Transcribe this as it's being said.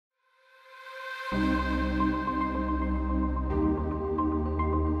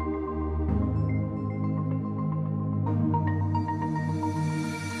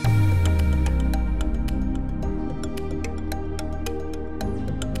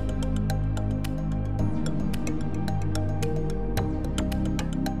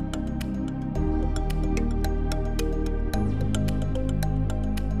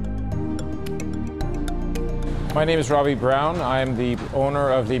My name is Robbie Brown. I'm the owner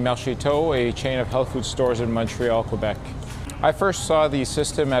of the Marcheteau, a chain of health food stores in Montreal, Quebec. I first saw the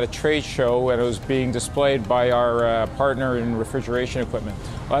system at a trade show and it was being displayed by our partner in refrigeration equipment.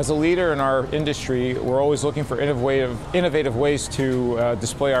 As a leader in our industry, we're always looking for innovative ways to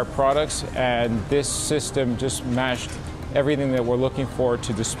display our products, and this system just matched everything that we're looking for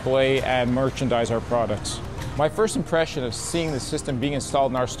to display and merchandise our products. My first impression of seeing the system being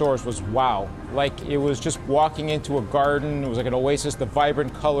installed in our stores was wow. Like it was just walking into a garden. It was like an oasis, the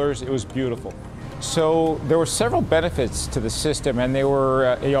vibrant colors, it was beautiful. So there were several benefits to the system, and they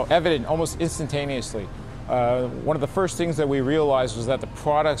were evident almost instantaneously. One of the first things that we realized was that the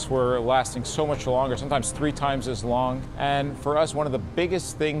products were lasting so much longer, sometimes 3 times as long. And for us, one of the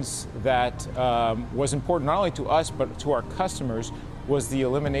biggest things that was important not only to us but to our customers was the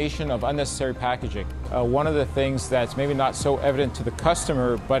elimination of unnecessary packaging. One of the things that's maybe not so evident to the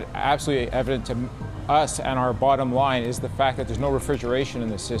customer but absolutely evident to us and our bottom line is the fact that there's no refrigeration in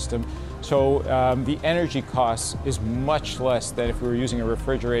the system. So the energy cost is much less than if we were using a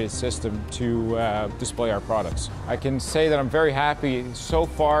refrigerated system to display our products. I can say that I'm very happy. So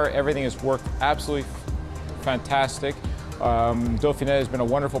far, everything has worked absolutely fantastic. Dauphinet has been a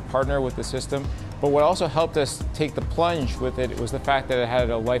wonderful partner with the system. But what also helped us take the plunge with it was the fact that it had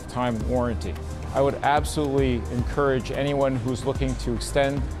a lifetime warranty. I would absolutely encourage anyone who's looking to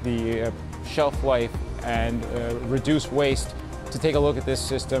extend the shelf life and reduce waste to take a look at this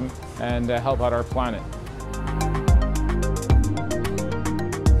system and help out our planet.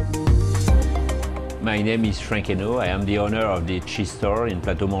 My name is Frank Hainaut. I am the owner of the cheese store in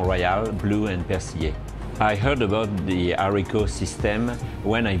Plateau Mont-Royal, Blue and Persillé. I heard about the Areco system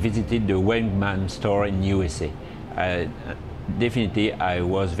when I visited the Wegman store in USA. Definitely, I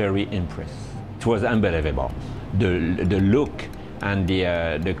was very impressed. It was unbelievable. The look and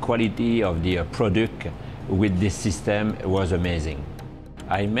the quality of the product with this system was amazing.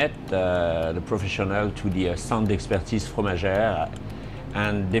 I met the professional to the Centre d'Expertise Fromagère,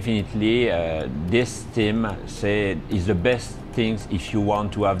 and definitely this team said is the best things if you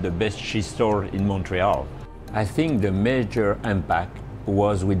want to have the best cheese store in Montreal. I think the major impact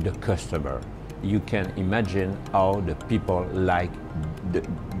was with the customer. You can imagine how the people like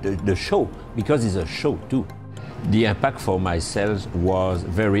the show, because it's a show too. The impact for my sales was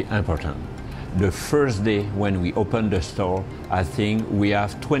very important. The first day when we opened the store, I think we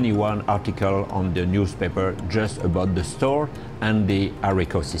have 21 articles on the newspaper just about the store and the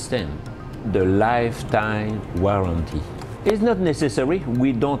Areco system. The lifetime warranty. It's not necessary.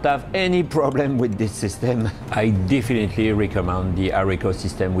 We don't have any problem with this system. I definitely recommend the Areco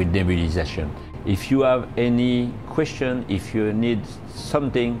system with nebulization. If you have any question, if you need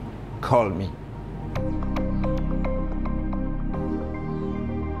something, call me.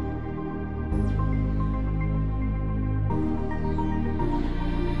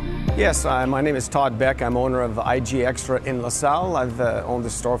 Yes, my name is Todd Beck. I'm owner of IG Extra in LaSalle. I've owned the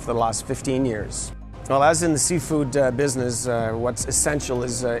store for the last 15 years. Well, as in the seafood business, what's essential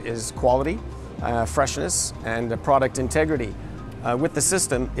is quality, freshness, and product integrity. With the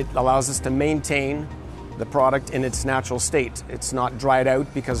system, it allows us to maintain the product in its natural state. It's not dried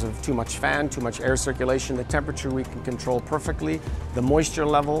out because of too much fan, too much air circulation. The temperature we can control perfectly. The moisture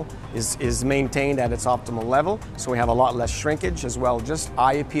level is maintained at its optimal level, so we have a lot less shrinkage as well. Just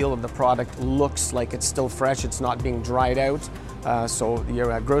eye appeal of the product looks like it's still fresh, it's not being dried out. So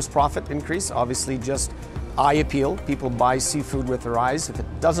your gross profit increase, obviously just eye appeal. People buy seafood with their eyes. If it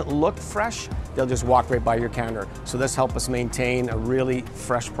doesn't look fresh, they'll just walk right by your counter. So this helps us maintain a really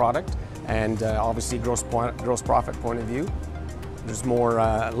fresh product, and obviously gross profit point of view, there's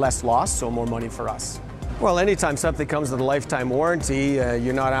less loss, so more money for us. Well, anytime something comes with a lifetime warranty,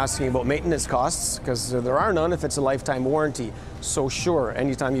 you're not asking about maintenance costs, because there are none if it's a lifetime warranty. So sure,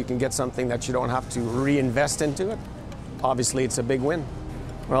 anytime you can get something that you don't have to reinvest into it, obviously it's a big win.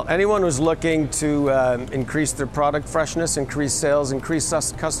 Well, anyone who's looking to increase their product freshness, increase sales, increase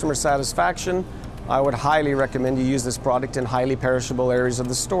customer satisfaction, I would highly recommend you use this product in highly perishable areas of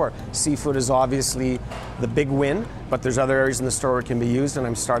the store. Seafood is obviously the big win, but there's other areas in the store where it can be used, and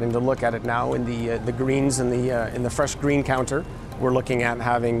I'm starting to look at it now in the greens and in the fresh green counter. We're looking at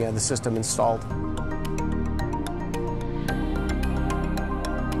having the system installed.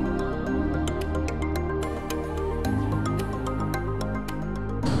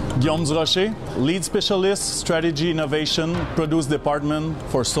 Guillaume Durocher, Lead Specialist, Strategy Innovation, Produce Department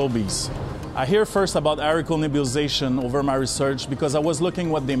for Sobeys. I hear first about Areco nebulization over my research because I was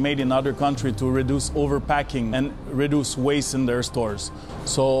looking what they made in other countries to reduce overpacking and reduce waste in their stores.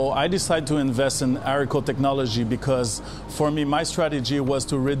 So I decided to invest in Areco technology because for me, my strategy was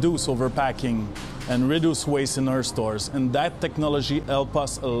to reduce overpacking and reduce waste in our stores, and that technology helps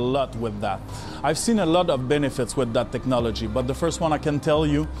us a lot with that. I've seen a lot of benefits with that technology, but the first one I can tell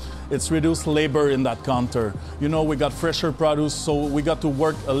you, it's reduced labor in that counter. You know, we got fresher produce, so we got to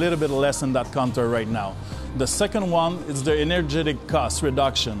work a little bit less in that counter right now. The second one is the energetic cost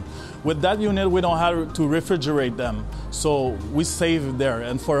reduction. With that unit, we don't have to refrigerate them, so we save there,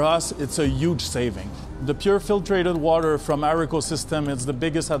 and for us, it's a huge saving. The pure filtrated water from Areco system is the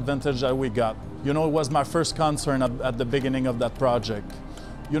biggest advantage that we got. You know, it was my first concern at the beginning of that project.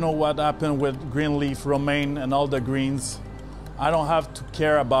 You know what happened with green leaf, romaine, and all the greens? I don't have to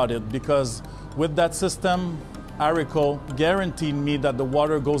care about it because with that system, Areco guaranteed me that the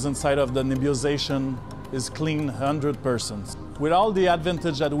water goes inside of the nebulization is clean 100%. With all the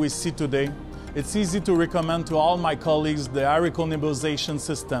advantage that we see today, it's easy to recommend to all my colleagues the Areco nebulization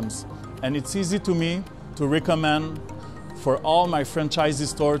systems. And it's easy to me to recommend for all my franchisee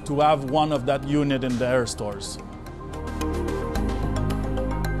stores to have one of that unit in their stores.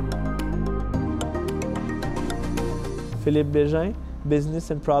 Philippe Bégin, Business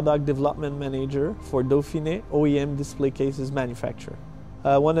and Product Development Manager for Dauphiné OEM Display Cases Manufacturer.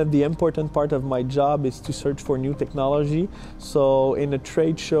 One of the important parts of my job is to search for new technology. So in a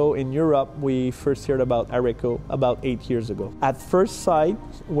trade show in Europe, we first heard about Areco about 8 years ago. At first sight,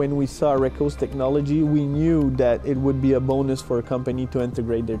 when we saw Areco's technology, we knew that it would be a bonus for a company to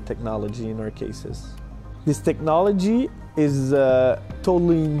integrate their technology in our cases. This technology is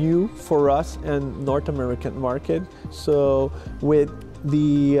totally new for us and North American market. So with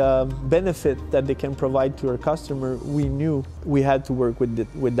the benefit that they can provide to our customer, we knew we had to work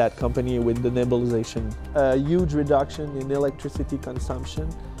with that company, with the nebulization. A huge reduction in electricity consumption,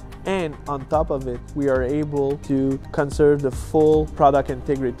 and on top of it, we are able to conserve the full product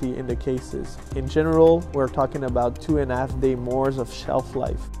integrity in the cases. In general, we're talking about 2.5 days more of shelf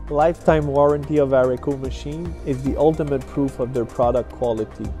life. Lifetime warranty of Areco machine is the ultimate proof of their product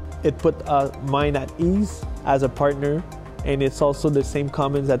quality. It put mine at ease as a partner, and it's also the same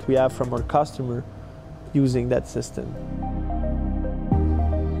comments that we have from our customer using that system.